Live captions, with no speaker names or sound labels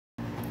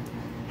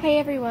Hi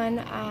everyone,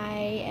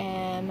 I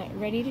am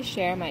ready to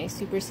share my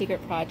super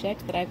secret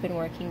project that I've been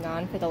working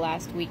on for the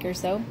last week or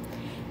so.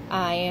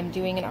 I am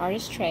doing an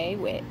artist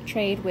trade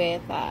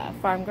with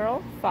Farm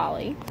Girl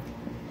Folly,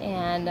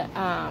 and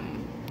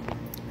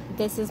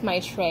this is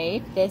my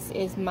trade. This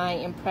is my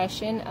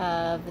impression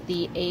of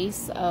the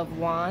Ace of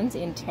Wands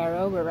in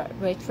Tarot,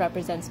 which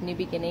represents new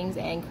beginnings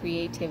and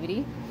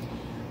creativity.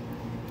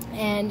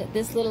 And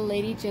this little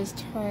lady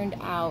just turned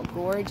out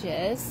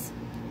gorgeous.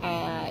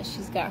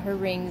 She's got her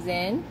rings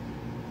in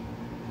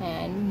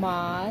and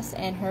moss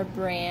and her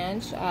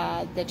branch.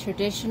 The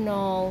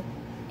traditional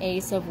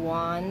Ace of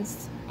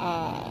Wands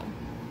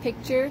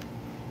picture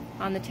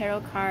on the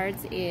tarot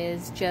cards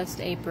is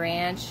just a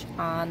branch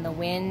on the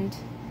wind,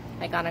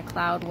 like on a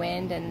cloud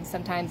wind, and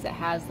sometimes it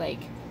has like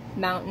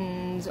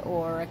mountains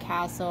or a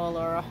castle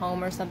or a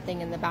home or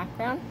something in the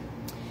background.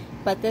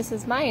 But this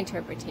is my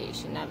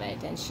interpretation of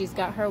it, and she's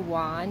got her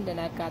wand, and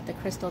I've got the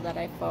crystal that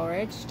I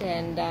foraged,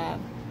 and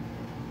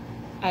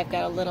I've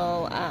got a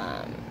little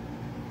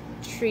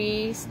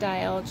tree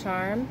style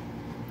charm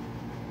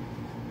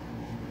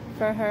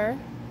for her,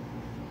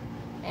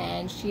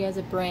 and she has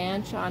a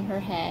branch on her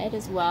head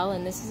as well,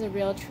 and this is a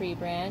real tree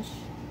branch.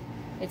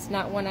 It's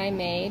not one I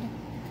made.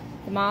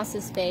 The moss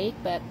is fake,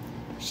 but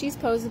she's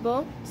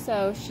posable,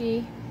 so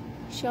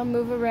she'll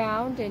move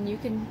around, and you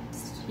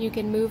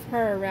can move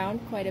her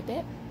around quite a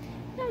bit.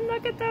 And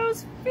look at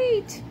those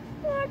feet!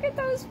 Look at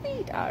those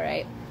feet!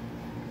 Alright.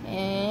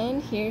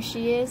 And here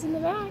she is in the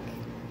back.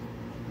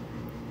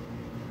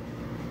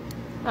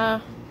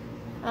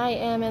 I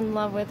am in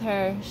love with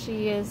her.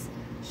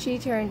 She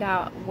turned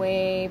out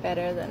way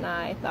better than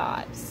I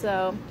thought.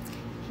 So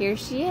here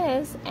she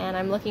is, and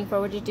I'm looking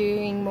forward to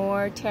doing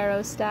more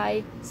tarot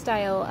style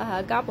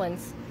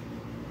goblins.